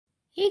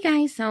Hey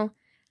guys, so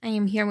I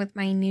am here with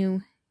my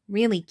new,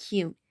 really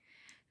cute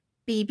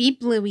Baby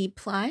Bluey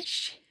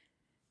plush.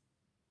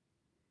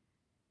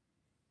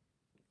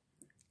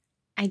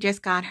 I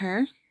just got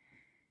her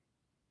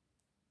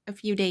a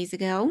few days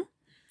ago,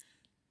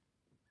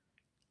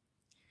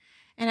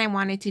 and I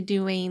wanted to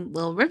do a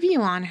little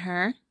review on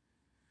her.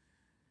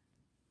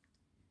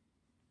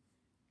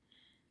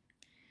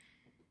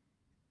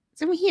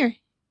 So here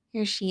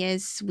she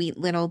is, sweet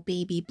little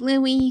Baby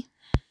Bluey.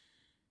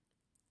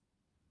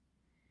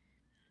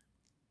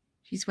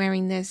 She's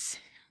wearing this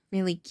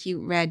really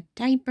cute red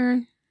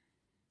diaper.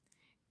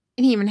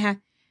 It even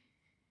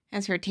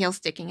has her tail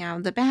sticking out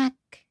of the back.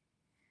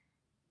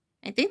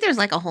 I think there's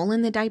like a hole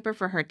in the diaper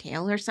for her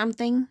tail or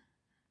something.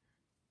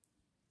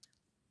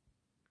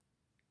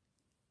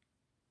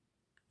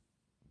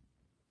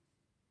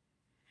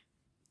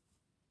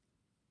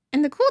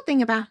 And the cool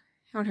thing about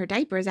her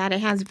diaper is that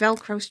it has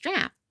Velcro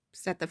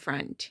straps at the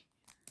front.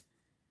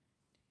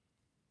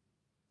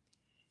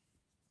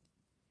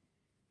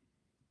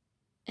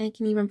 And it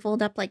can even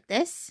fold up like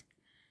this.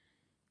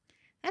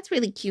 That's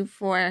really cute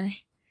for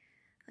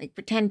like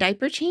pretend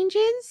diaper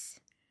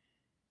changes.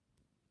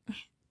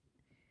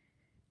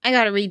 I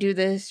gotta redo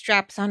the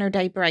straps on her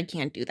diaper. I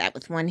can't do that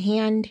with one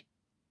hand.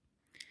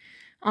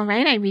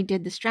 Alright, I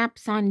redid the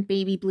straps on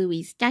Baby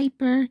Bluey's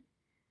diaper.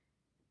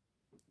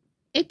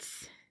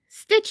 It's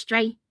stitched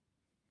right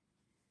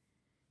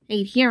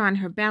here on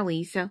her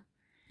belly, so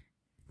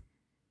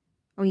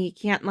you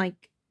can't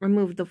like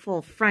remove the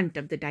full front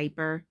of the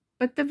diaper.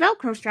 But the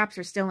Velcro straps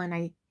are still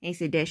in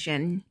Ace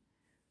Edition.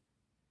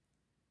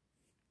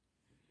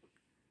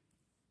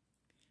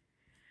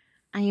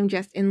 I am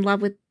just in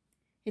love with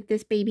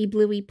this Baby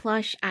Bluey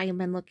plush. I have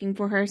been looking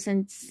for her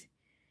since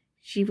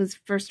she was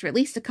first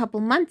released a couple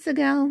months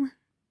ago.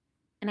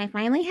 And I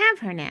finally have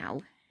her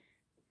now.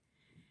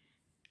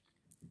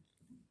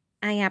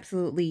 I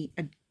absolutely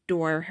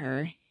adore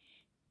her.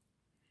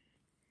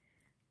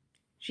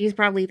 She's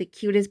probably the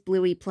cutest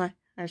Bluey plush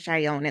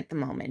I own at the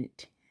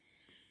moment.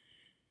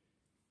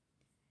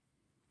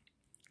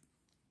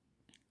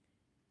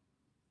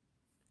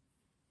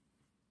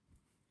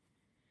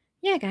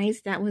 Yeah,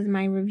 guys, that was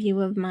my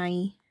review of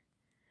my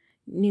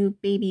new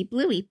Baby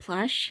Bluey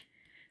plush.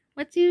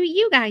 What do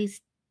you guys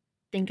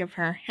think of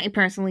her? I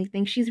personally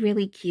think she's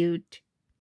really cute.